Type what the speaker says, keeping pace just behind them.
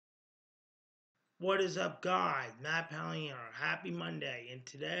What is up, guys? Matt Pallier. Happy Monday, and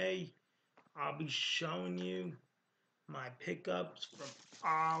today I'll be showing you my pickups from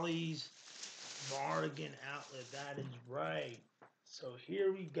Ollie's bargain outlet. That is right. So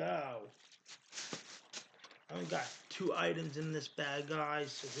here we go. I only got 2 items in this bag,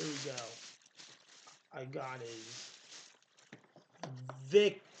 guys. So here we go. I got a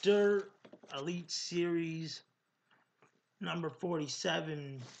Victor Elite Series number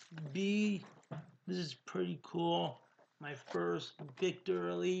 47B. This is pretty cool. My first Victor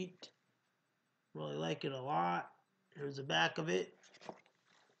Elite. Really like it a lot. Here's the back of it.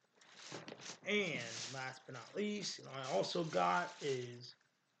 And last but not least, I also got is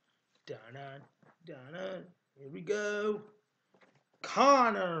here we go.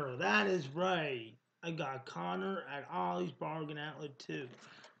 Connor. That is right. I got Connor at Ollie's Bargain Outlet too.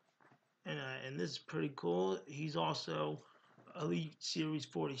 And this is pretty cool. He's also Elite Series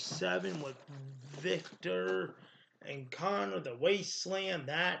 47 with Victor and Connor, the Wasteland.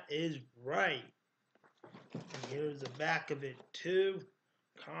 That is right. And here's the back of it too.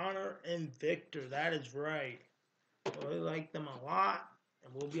 Connor and Victor. That is right. I really like them a lot.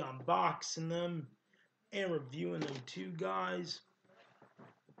 And we'll be unboxing them and reviewing them too, guys,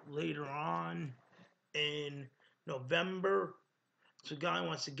 later on in November. So, guys,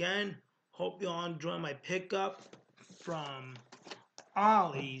 once again, hope you all enjoy my pickup from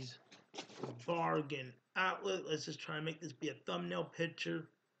Ollie's Bargain Outlet. Let's just try and make this be a thumbnail picture.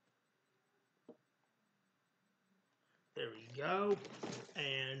 There we go.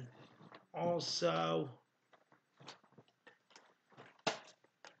 And also,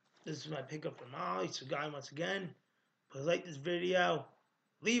 this is my pickup from Ollie. So, guys, once again, please like this video,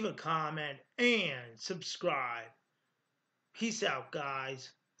 leave a comment, and subscribe. Peace out,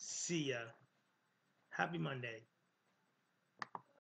 guys. See ya. Happy Monday.